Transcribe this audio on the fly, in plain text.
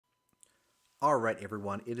Alright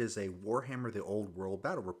everyone, it is a Warhammer the Old World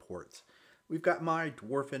battle report. We've got my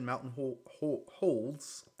Dwarfen mountain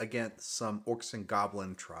holds against some Orcs and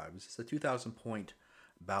Goblin tribes. It's a 2,000 point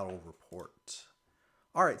battle report.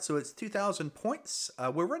 Alright, so it's 2,000 points.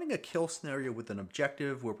 We're running a kill scenario with an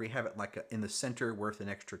objective where we have it like in the center worth an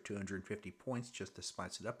extra 250 points just to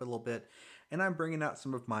spice it up a little bit. And I'm bringing out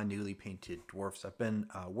some of my newly painted dwarfs. I've been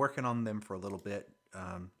working on them for a little bit.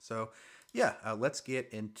 Let's get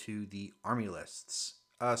into the army lists.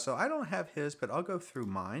 So I don't have his, but I'll go through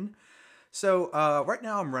mine. So right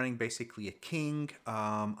now I'm running basically a king.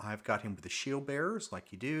 I've got him with the shield bearers,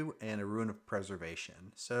 like you do, and a rune of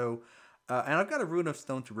preservation. So, and I've got a rune of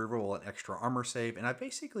stone to reroll an extra armor save, and I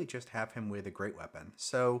basically just have him with a great weapon.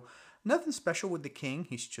 So nothing special with the king.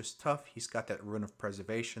 He's just tough. He's got that rune of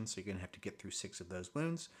preservation, so you're gonna have to get through 6 of those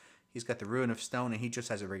wounds. He's got the rune of stone, and he just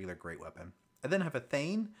has a regular great weapon. I then have a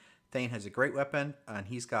Thane. Thane has a great weapon, and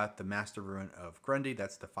he's got the Master Rune of Grundy.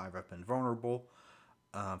 That's the 5-up vulnerable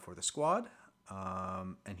for the squad.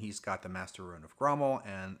 And he's got the Master Rune of Grommel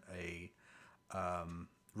and a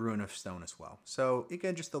Rune of Stone as well. So,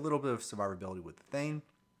 again, just a little bit of survivability with the Thane.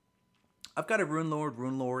 I've got a Rune Lord.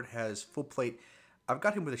 Rune Lord has full plate. I've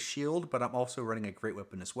got him with a shield, but I'm also running a great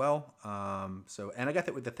weapon as well. And I got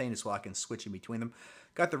that with the Thane as well. I can switch in between them.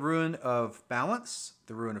 Got the Rune of Balance,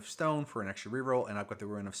 the Rune of Stone for an extra reroll, and I've got the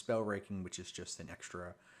Rune of Spell Raking, which is just an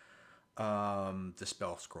extra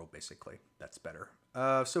dispel scroll, basically. That's better.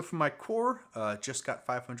 So for my core, just got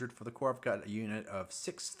 500 for the core. I've got a unit of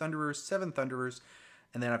 6 Thunderers, 7 Thunderers,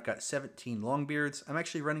 and then I've got 17 Longbeards. I'm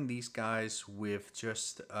actually running these guys with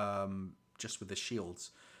just with the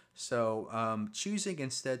shields. So choosing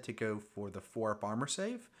instead to go for the 4-up armor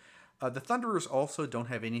save. The Thunderers also don't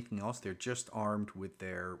have anything else. They're just armed with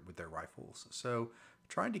their rifles. So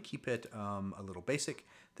trying to keep it a little basic.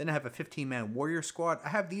 Then I have a 15-man warrior squad. I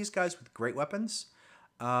have these guys with great weapons.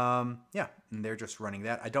 And they're just running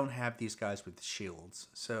that. I don't have these guys with shields.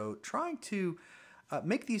 So trying to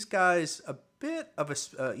make these guys a bit of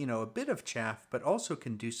a bit of chaff, but also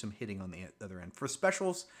can do some hitting on the other end. For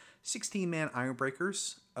specials, 16-man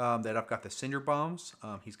Ironbreakers. That I've got the Cinder Bombs.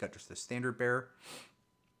 He's got just the Standard Bearer.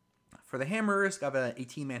 For the Hammerers, I've got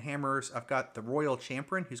 18-man Hammerers. I've got the Royal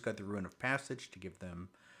Champion, who's got the Rune of Passage to give them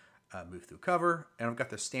move through cover. And I've got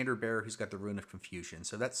the Standard Bearer, who's got the Rune of Confusion.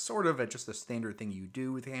 So that's sort of just a standard thing you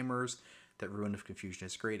do with Hammerers. That Rune of Confusion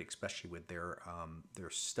is great, especially with their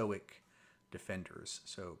stoic defenders.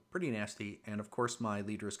 So pretty nasty. And of course, my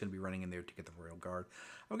leader is going to be running in there to get the Royal Guard.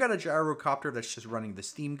 I've got a Gyrocopter that's just running the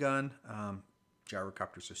steam gun.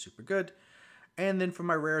 Gyrocopters are super good. And then for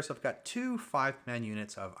my rares, I've got 2 5-man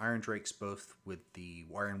units of Iron Drakes, both with the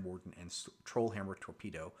Iron Warden and Trollhammer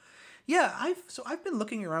Torpedo. Yeah, I've been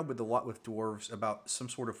looking around with a lot with dwarves about some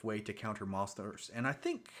sort of way to counter monsters, and I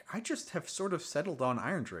think I just have sort of settled on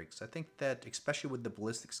Iron Drakes. I think that especially with the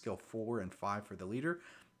ballistic skill 4 and 5 for the leader,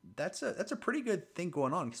 that's a pretty good thing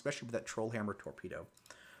going on, especially with that Trollhammer Torpedo.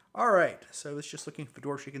 All right, so it's just looking for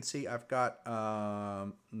dwarves. You can see I've got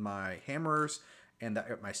my Hammerers. And I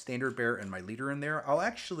got my Standard Bearer and my leader in there. I'll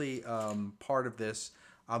actually, part of this,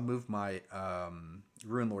 I'll move my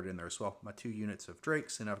Rune Lord in there as well. My 2 units of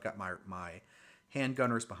Drakes, and I've got my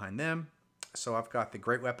handgunners behind them. So I've got the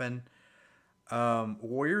Great Weapon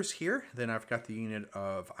Warriors here. Then I've got the unit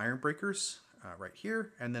of Ironbreakers right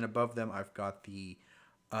here. And then above them, I've got the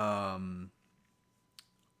Longbeards,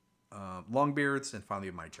 and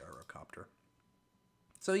finally my Gyrocopter.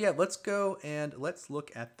 So yeah, let's go and let's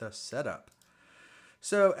look at the setup.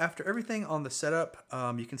 So after everything on the setup,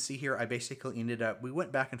 you can see here, I basically ended up, we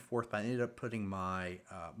went back and forth, but I ended up putting my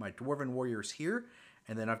my Dwarven Warriors here,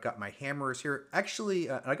 and then I've got my Hammerers here. Actually,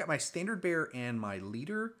 I got my Standard Bearer and my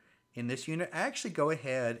Leader in this unit. I actually go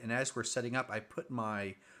ahead, and as we're setting up, I put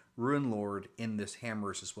my Rune Lord in this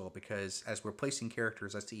Hammerers as well, because as we're placing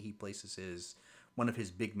characters, I see he places one of his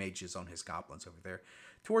big mages on his goblins over there.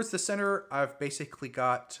 Towards the center, I've basically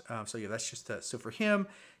got, that's just, so for him,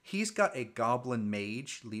 he's got a Goblin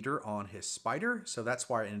Mage leader on his Spider, so that's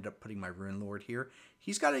why I ended up putting my Rune Lord here.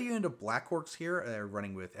 He's got a unit of Black Orcs here,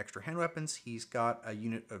 running with extra hand weapons. He's got a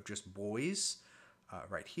unit of just boys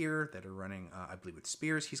right here that are running, I believe, with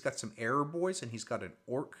spears. He's got some Arrow Boys, and he's got an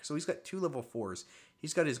Orc, so he's got 2 level 4s.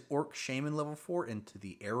 He's got his Orc Shaman level 4 into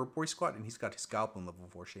the Arrow Boy squad, and he's got his Goblin level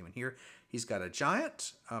 4 Shaman here. He's got a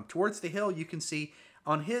Giant. Towards the hill, you can see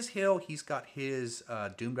on his hill, he's got his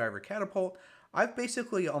Doomdiver Catapult. I've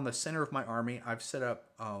basically, on the center of my army, I've set up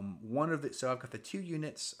so I've got the 2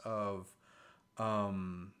 units of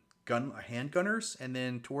handgunners, and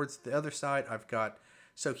then towards the other side, I've got,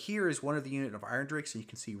 so here is one of the unit of Iron Drakes, and you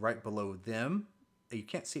can see right below them, you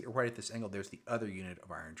can't see it right at this angle, there's the other unit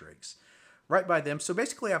of Iron Drakes. right by them. So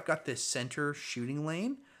basically, I've got this center shooting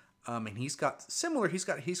lane, and he's got similar. He's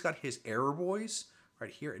got his arrow boys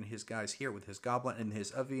right here, and his guys here with his goblin and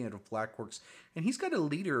his other unit of blackworks, and he's got a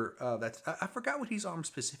leader that's I forgot what he's armed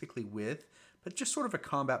specifically with, but just sort of a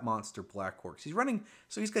combat monster blackworks. He's running,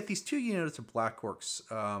 so he's got these 2 units of blackworks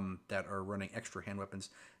that are running extra hand weapons.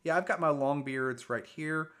 Yeah, I've got my longbeards right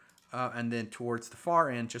here, and then towards the far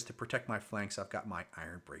end, just to protect my flanks, I've got my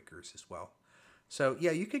iron breakers as well. So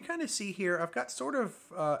yeah, you can kind of see here, I've got sort of,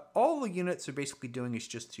 all the units are basically doing is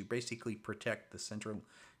just to basically protect the central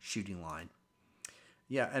shooting line.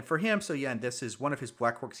 Yeah, and for him, so yeah, and this is one of his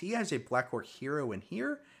blackworks. He has a blackwork hero in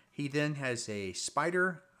here. He then has a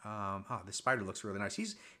spider. The spider looks really nice.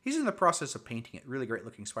 He's in the process of painting it. Really great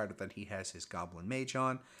looking spider that he has his goblin mage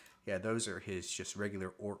on. Yeah, those are his just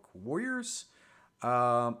regular orc warriors.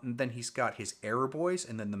 And then he's got his arrow boys,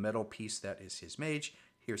 and then the metal piece that is his mage.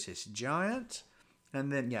 Here's his giant.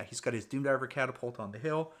 And then, yeah, he's got his Doomdiver catapult on the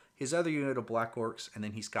hill, his other unit of black orcs, and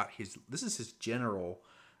then he's got this is his general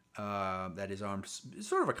that is armed,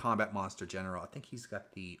 sort of a combat monster general. I think he's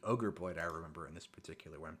got the ogre blade, I remember, in this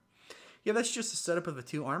particular one. Yeah, that's just a setup of the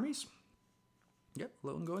 2 armies. Yep,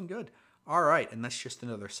 going good. All right, and that's just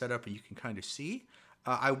another setup, and you can kind of see.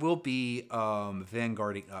 I will be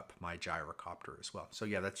vanguarding up my gyrocopter as well. So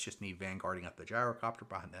yeah, that's just me vanguarding up the gyrocopter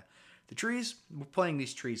behind the trees. We're playing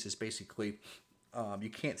these trees is basically, you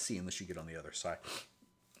can't see unless you get on the other side.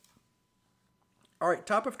 All right,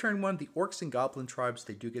 top of turn 1, the orcs and goblin tribes,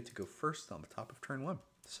 they do get to go first on the top of turn 1.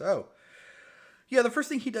 So, yeah, the first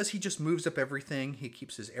thing he does, he just moves up everything. He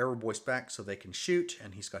keeps his arrow boys back so they can shoot,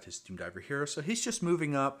 and he's got his Doomdiver here. So he's just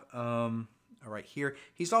moving up right here.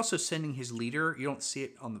 He's also sending his leader. You don't see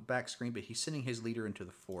it on the back screen, but he's sending his leader into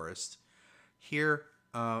the forest here.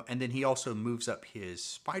 And then he also moves up his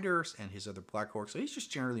spiders and his other black orcs. So he's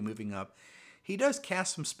just generally moving up. He does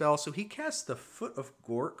cast some spells. So he casts the Foot of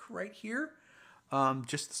Gork right here.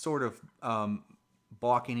 Just to sort of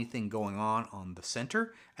block anything going on the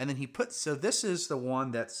center. And then he puts, so this is the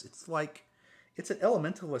one that's, it's an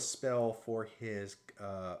elementalist spell for his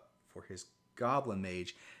goblin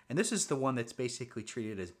mage. And this is the one that's basically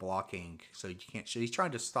treated as blocking. So you can't shoot. He's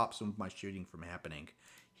trying to stop some of my shooting from happening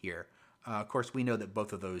here. Of course, we know that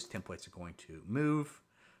both of those templates are going to move.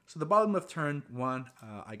 So the bottom of turn 1,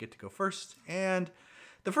 I get to go first. And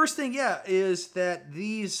the first thing, yeah, is that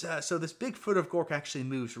these, so this big Foot of Gork actually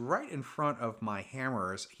moves right in front of my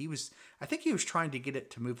hammers. I think he was trying to get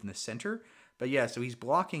it to move in the center, but yeah, so he's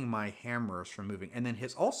blocking my hammers from moving. And then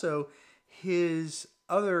his other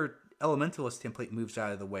elementalist template moves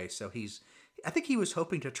out of the way. So I think he was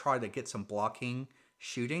hoping to try to get some blocking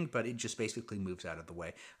shooting, but it just basically moves out of the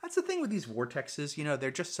way. That's the thing with these vortexes, they're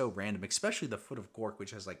just so random, especially the Foot of Gork, which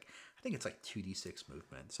has I think it's 2d6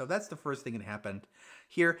 movement. So that's the first thing that happened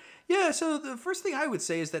here. Yeah, so the first thing I would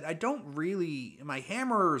say is that my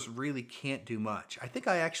hammers really can't do much. I think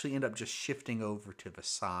I actually end up just shifting over to the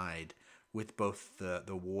side with both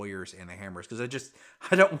the warriors and the hammers, because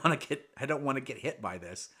I don't want to get hit by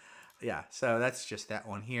this. Yeah, so that's just that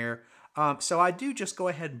one here. So I do just go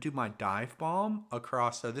ahead and do my dive bomb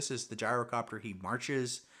across. So this is the gyrocopter. He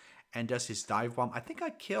marches and does his dive bomb. I think I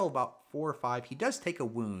kill about 4 or 5. He does take a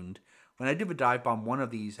wound. When I do a dive bomb, one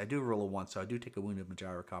of these, I do roll a 1, so I do take a wound of my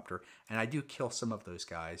gyrocopter, and I do kill some of those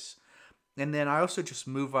guys. And then I also just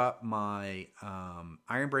move up my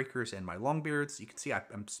iron breakers and my longbeards. You can see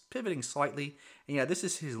I'm pivoting slightly. And yeah, this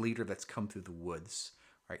is his leader that's come through the woods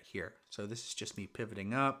right here. So this is just me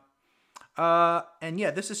pivoting up. And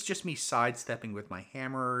yeah, this is just me sidestepping with my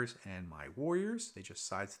hammers and my warriors. They just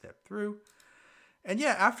sidestep through. And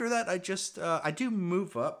yeah, after that, I do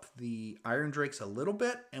move up the Iron Drakes a little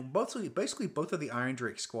bit, and basically both of the Iron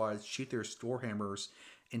Drake squads shoot their Storehammers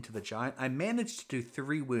into the giant. I managed to do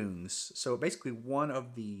 3 wounds, so basically one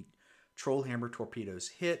of the Trollhammer torpedoes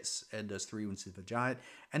hits and does 3 wounds to the giant,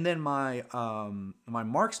 and then my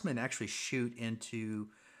marksmen actually shoot into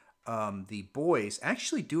the boys,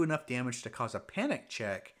 actually do enough damage to cause a panic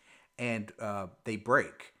check, and they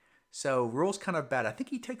break. So roll's kind of bad. I think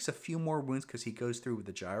he takes a few more wounds because he goes through with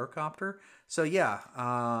the gyrocopter. So yeah,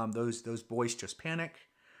 those boys just panic.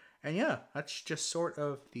 And yeah, that's just sort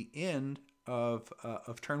of the end of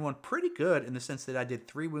turn 1. Pretty good in the sense that I did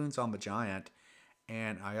 3 wounds on the giant,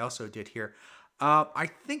 and I also did here. I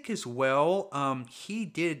think as well,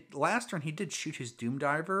 last turn he did shoot his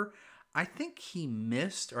Doomdiver. I think he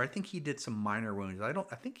missed, or I think he did some minor wounds. I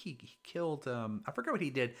think he killed, I forgot what he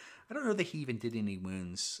did. I don't know that he even did any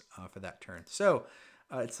wounds for that turn. So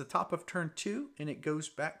it's the top of turn 2, and it goes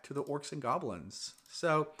back to the orcs and goblins.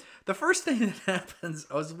 So the first thing that happens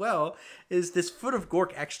as well is this Foot of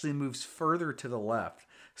Gork actually moves further to the left.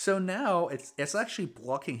 So now it's actually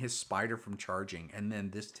blocking his spider from charging, and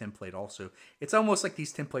then this template also. It's almost like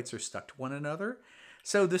these templates are stuck to one another.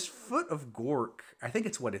 So this foot of Gork, I think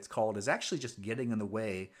it's what it's called, is actually just getting in the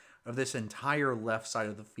way of this entire left side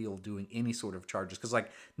of the field doing any sort of charges, because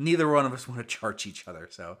like neither one of us want to charge each other.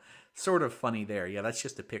 So sort of funny there. Yeah, that's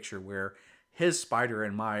just a picture where his spider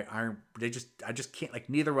and my iron, I just can't, like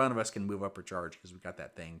neither one of us can move up or charge because we got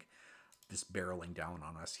that thing just barreling down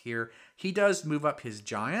on us here. He does move up his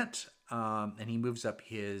giant, and he moves up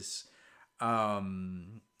his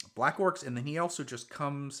black orcs, and then he also just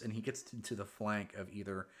comes and he gets into the flank of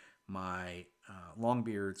either my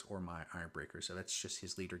longbeards or my ironbreakers. So that's just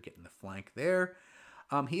his leader getting the flank there.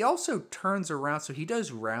 He also turns around, so he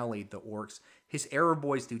does rally the orcs. His arrow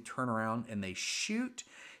boys do turn around and they shoot.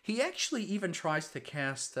 He actually even tries to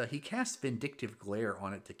cast, he casts Vindictive Glare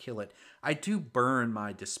on it to kill it. I do burn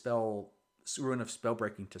my Dispel Ruin of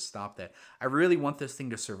Spellbreaking to stop that. I really want this thing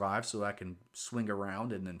to survive so I can swing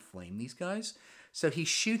around and then flame these guys. So he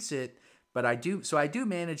shoots it, but I do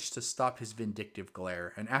manage to stop his Vindictive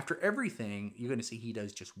Glare. And after everything, you're going to see he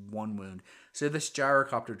does just one wound. So this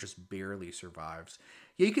gyrocopter just barely survives.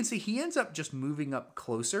 Yeah, you can see he ends up just moving up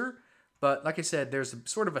closer. But like I said, there's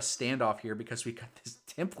sort of a standoff here because we got this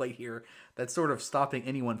template here that's sort of stopping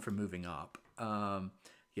anyone from moving up.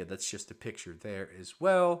 Yeah, that's just a picture there as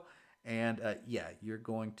well. And yeah, you're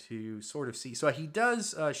going to sort of see. So he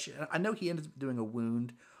does, I know he ended up doing a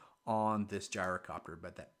wound on this gyrocopter,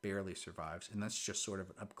 but that barely survives. And that's just sort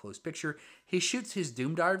of an up close picture. He shoots his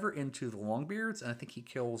Doom Diver into the Longbeards, and I think he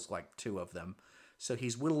kills like 2 of them. So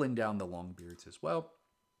he's whittling down the Longbeards as well.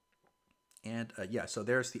 And yeah, so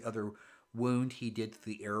there's the other wound he did to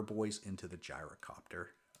the Air Boys into the gyrocopter.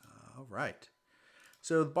 All right.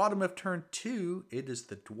 So the bottom of turn 2, it is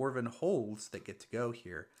the Dwarven holds that get to go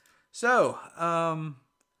here. So, I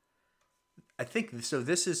think, so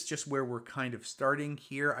this is just where we're kind of starting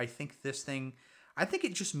here. I think this thing, I think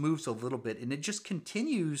it just moves a little bit, and it just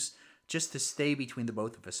continues just to stay between the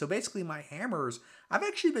both of us. So basically my hammers, I've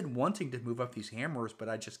actually been wanting to move up these hammers, but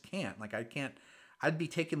I just can't. Like I can't, I'd be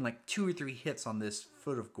taking like 2 or 3 hits on this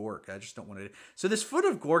foot of Gork. I just don't want to. So this foot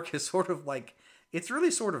of Gork is sort of like, it's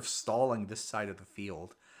really sort of stalling this side of the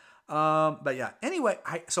field. But yeah, anyway,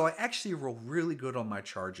 so I actually roll really good on my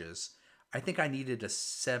charges. I think I needed a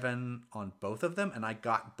 7 on both of them, and I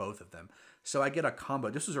got both of them. So I get a combo.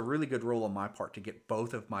 This was a really good roll on my part to get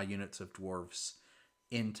both of my units of dwarves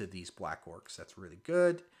into these black orcs. That's really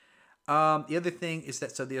good. The other thing is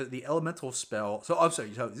that, so the elemental spell, so I'm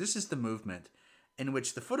sorry, so this is the movement in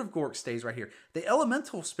which the foot of Gork stays right here. The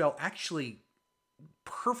elemental spell actually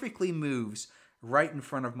perfectly moves right in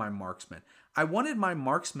front of my marksman. I wanted my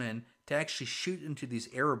marksman to actually shoot into these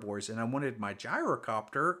arrow boys, and I wanted my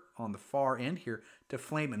gyrocopter on the far end here to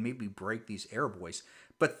flame and maybe break these arrow boys.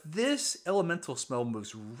 But this elemental spell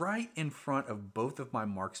moves right in front of both of my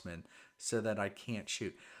marksmen so that I can't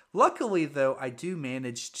shoot. Luckily, though, I do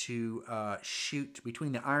manage to shoot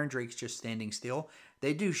between the Iron Drakes just standing still.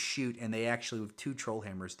 They do shoot, and they actually, with 2 troll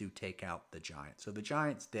hammers, do take out the giant. So the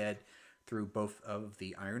giant's dead through both of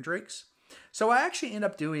the Iron Drakes. So what I actually end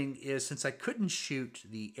up doing is, since I couldn't shoot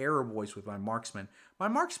the arrow boys with my marksman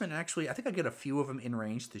actually, I think I get a few of them in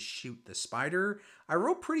range to shoot the spider. I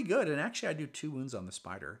roll pretty good, and actually I do 2 wounds on the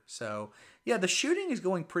spider. So yeah, the shooting is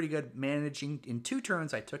going pretty good, managing. In 2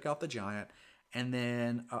 turns, I took out the giant, and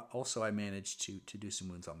then also I managed to do some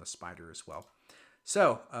wounds on the spider as well.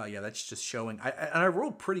 So yeah, that's just showing. I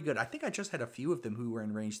rolled pretty good. I think I just had a few of them who were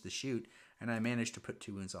in range to shoot, and I managed to put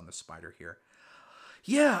 2 wounds on the spider here.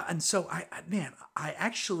 Yeah, and so I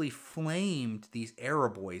actually flamed these arrow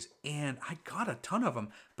boys, and I got a ton of them,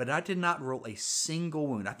 but I did not roll a single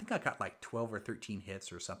wound. I think I got like 12 or 13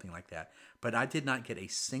 hits or something like that, but I did not get a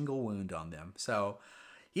single wound on them. So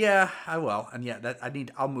yeah, and yeah,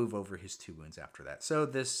 I'll move over his 2 wounds after that. So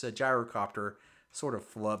this gyrocopter sort of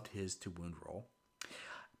flubbed his 2 wound roll.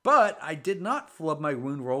 But I did not flub my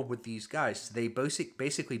wound roll with these guys. They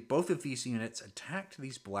basically both of these units attacked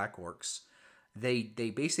these black orcs. They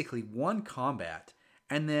basically won combat,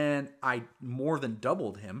 and then I more than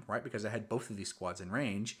doubled him, right? Because I had both of these squads in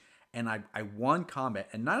range, and I won combat.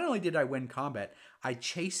 And not only did I win combat, I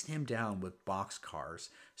chased him down with boxcars.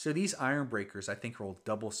 So these Iron Breakers, I think, rolled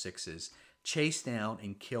double 6s, chased down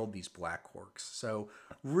and killed these black orcs. So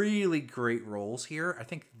really great rolls here. I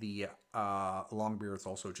think the Longbeards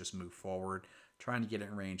also just moved forward, trying to get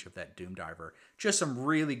in range of that Doom Diver. Just some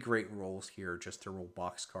really great rolls here just to roll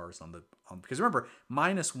boxcars on because remember,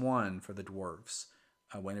 -1 for the dwarves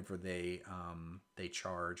whenever they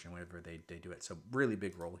charge and whenever they do it. So really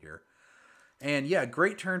big roll here. And yeah,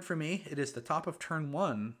 great turn for me. It is the top of turn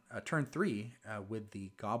one, turn three, with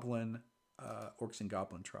the Goblin, Orcs and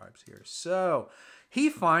Goblin tribes here. So he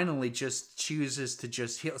finally just chooses to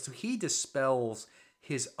just heal. So he dispels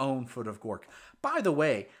his own Foot of Gork. By the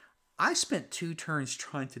way, I spent 2 turns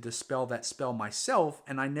trying to dispel that spell myself,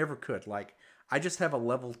 and I never could. Like, I just have a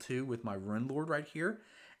level 2 with my Rune Lord right here,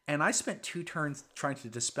 and I spent 2 turns trying to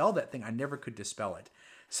dispel that thing. I never could dispel it.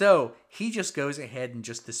 So he just goes ahead and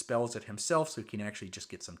just dispels it himself so he can actually just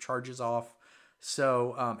get some charges off.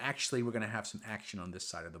 So actually, we're going to have some action on this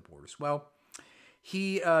side of the board as well.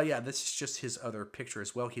 Yeah, this is just his other picture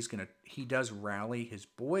as well. He does rally his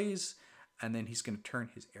boys, and then he's going to turn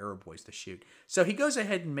his arrow boys to shoot. So he goes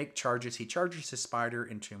ahead and make charges. He charges his spider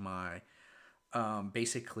into my,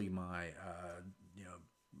 basically my,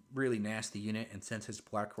 really nasty unit, and sends his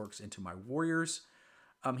black orcs into my warriors.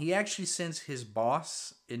 He actually sends his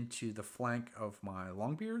boss into the flank of my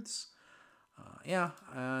longbeards.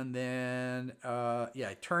 And then,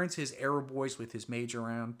 he turns his arrow boys with his mage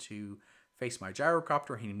around to face my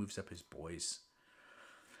gyrocopter, and he moves up his boys.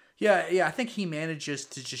 Yeah, I think he manages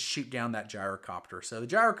to just shoot down that gyrocopter. So the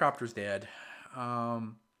gyrocopter's dead.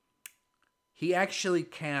 He actually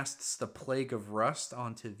casts the Plague of Rust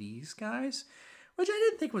onto these guys, which I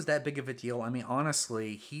didn't think was that big of a deal. I mean,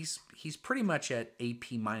 honestly, he's pretty much at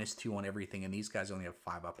AP -2 on everything, and these guys only have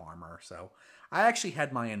 5 up armor. So I actually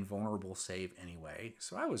had my invulnerable save anyway,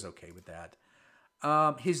 so I was okay with that.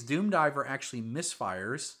 His Doom Diver actually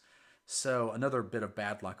misfires, so another bit of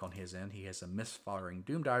bad luck on his end. He has a misfiring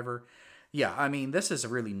Doom Diver. Yeah, I mean, this is a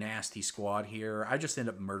really nasty squad here. I just end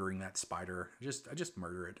up murdering that spider. I just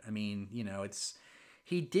murder it. I mean,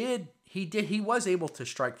 he was able to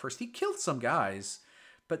strike first. He killed some guys,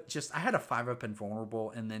 but just I had a 5-up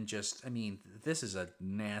invulnerable, and then this is a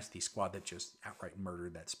nasty squad that just outright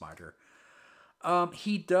murdered that spider.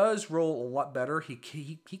 He does roll a lot better. He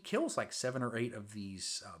kills like 7 or 8 of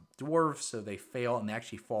these dwarves, so they fail and they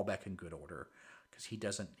actually fall back in good order because he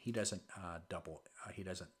doesn't double. He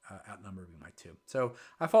doesn't outnumber me by 2. So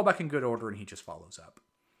I fall back in good order, and he just follows up.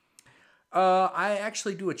 I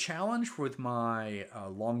actually do a challenge with my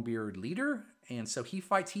Longbeard leader, and so he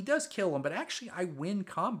fights. He does kill him, but actually I win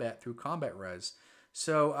combat through combat res.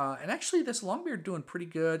 So, and actually this Longbeard doing pretty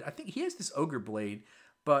good. I think he has this Ogre Blade,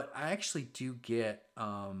 but I actually do get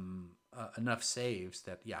enough saves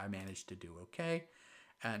that, I managed to do okay.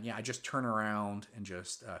 And I just turn around and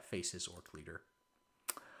just face his Orc leader.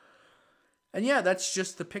 And that's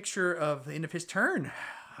just the picture of the end of his turn.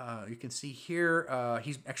 You can see here,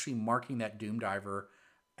 he's actually marking that Doom Diver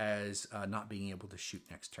as not being able to shoot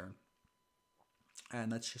next turn.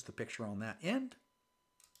 And that's just the picture on that end.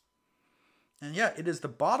 And it is the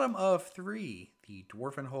bottom of 3. The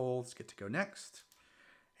Dwarfen holds get to go next.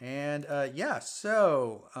 And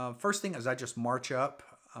so first thing is I just march up.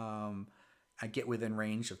 I get within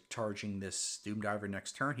range of charging this Doom Diver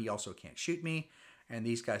next turn. He also can't shoot me. And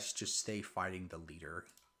these guys just stay fighting the leader.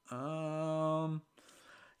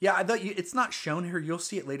 It's not shown here. You'll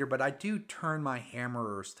see it later, but I do turn my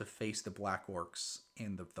hammerers to face the Black Orcs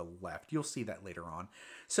in the left. You'll see that later on.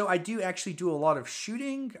 So I do actually do a lot of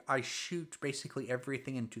shooting. I shoot basically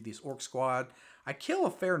everything into this Orc squad. I kill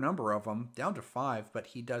a fair number of them, down to 5, but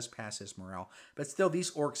he does pass his morale. But still,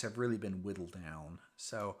 these Orcs have really been whittled down.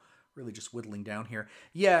 So really just whittling down here.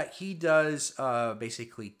 Yeah, he does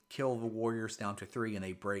basically kill the warriors down to 3, and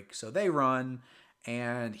they break. So they run.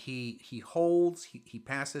 And he holds, he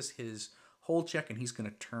passes his hold check, and he's going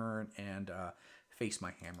to turn and face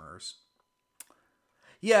my hammerers.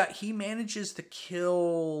 Yeah, he manages to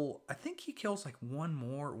kill, I think he kills like 1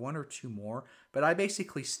 or 2 more, but I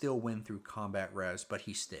basically still win through combat res, but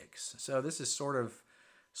he sticks. So this is sort of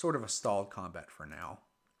a stalled combat for now.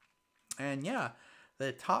 And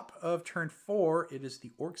the top of turn 4, it is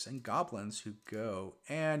the Orcs and Goblins who go.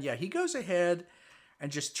 And he goes ahead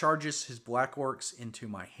and just charges his Black Orcs into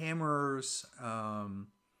my hammers.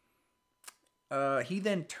 He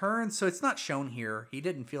then turns, so it's not shown here. He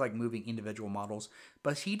didn't feel like moving individual models,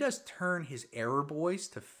 but he does turn his Arrow Boys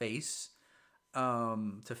to face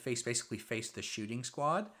basically face the shooting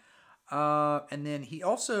squad. And then he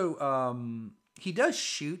also, he does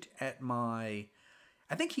shoot at my,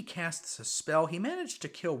 I think he casts a spell. He managed to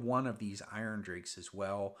kill 1 of these Iron Drakes as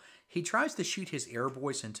well. He tries to shoot his Air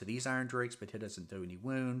Boys into these Iron Drakes, but he doesn't do any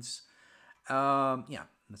wounds.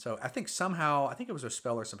 So I think it was a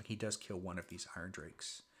spell or something, he does kill 1 of these Iron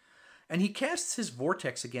Drakes. And he casts his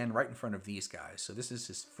Vortex again right in front of these guys. So this is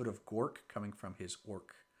his Foot of Gork coming from his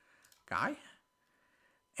Orc guy.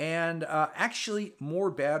 And actually, more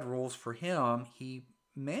bad rolls for him. He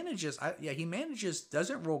manages,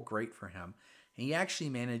 doesn't roll great for him. And he actually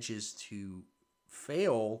manages to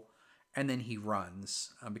fail, and then he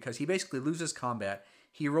runs because he basically loses combat.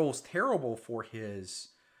 He rolls terrible for his.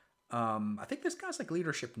 I think this guy's like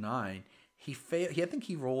leadership 9. I think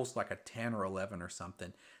he rolls like a 10 or 11 or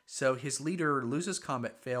something. So his leader loses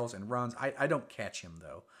combat, fails, and runs. I don't catch him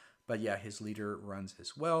though. But yeah, his leader runs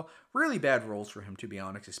as well. Really bad rolls for him, to be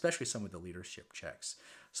honest, especially some of the leadership checks.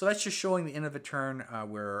 So that's just showing the end of a turn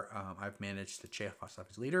where I've managed to chase off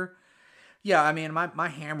his leader. Yeah, I mean, my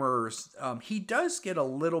hammers, he does get a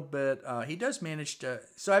little bit, he does manage to,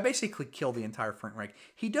 so I basically kill the entire front rank.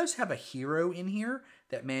 He does have a hero in here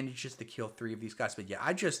that manages to kill 3 of these guys, but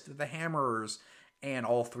yeah, the hammers and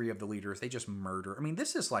all 3 of the leaders, they just murder. I mean,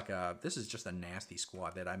 this is just a nasty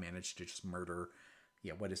squad that I managed to just murder.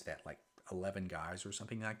 Yeah, what is that, like 11 guys or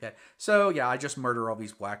something like that? So yeah, I just murder all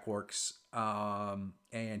these black orcs,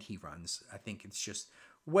 and he runs. I think it's just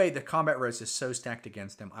the combat res is so stacked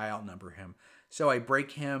against him, I outnumber him. So I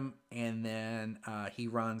break him, and then he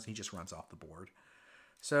runs. He just runs off the board.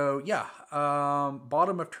 So yeah,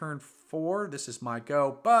 bottom of turn 4. This is my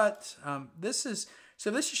go, but this is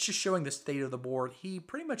just showing the state of the board. He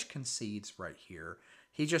pretty much concedes right here.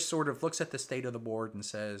 He just sort of looks at the state of the board and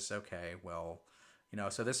says, okay, well,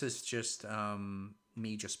 so this is just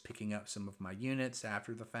me just picking up some of my units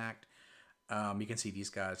after the fact. You can see these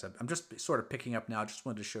guys. I'm just sort of picking up now. Just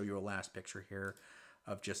wanted to show you a last picture here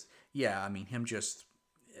of just, yeah, I mean,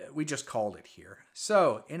 we just called it here.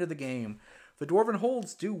 So, end of the game. The Dwarven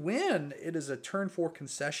Holds do win. It is a turn 4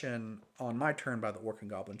 concession on my turn by the Orc and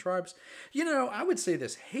Goblin tribes. I would say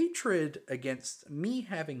this having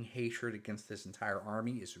hatred against this entire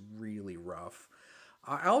army is really rough.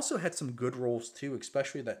 I also had some good rolls too,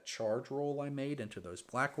 especially that charge roll I made into those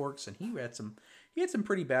black orcs, and he had some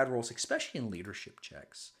pretty bad rolls, especially in leadership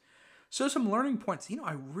checks. So some learning points.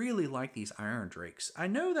 I really like these Iron Drakes. I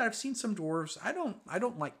know that I've seen some dwarves. I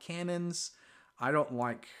don't like cannons. I don't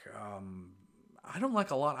like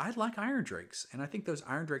a lot. I like Iron Drakes, and I think those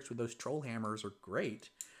Iron Drakes with those troll hammers are great.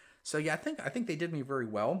 So yeah, I think they did me very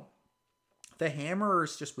well. The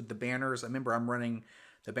hammers just with the banners. I remember I'm running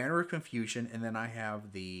the Banner of Confusion, and then I've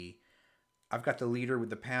got the leader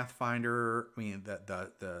with the Pathfinder. I mean,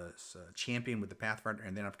 the champion with the Pathfinder,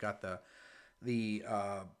 and then I've got the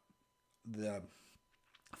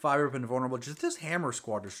Fire of Invulnerable. Just this hammer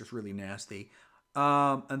squad is just really nasty.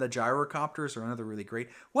 And the gyrocopters are another really great.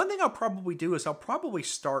 One thing I'll probably do is I'll probably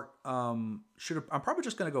start. I'm probably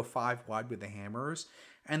just going to go 5 wide with the hammers,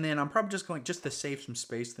 and then I'm probably just going to save some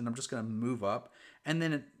space. Then I'm just going to move up, and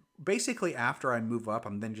then basically after I move up,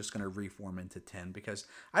 I'm then just going to reform into 10 because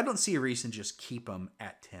I don't see a reason to just keep them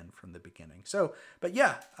at 10 from the beginning. So, but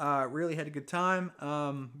yeah, really had a good time.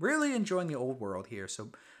 Really enjoying the old world here. So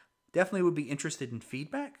definitely would be interested in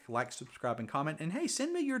feedback. Like, subscribe, and comment. And hey,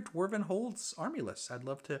 send me your Dwarven Holds army lists. I'd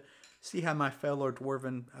love to see how my fellow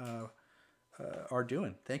Dwarven are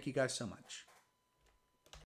doing. Thank you guys so much.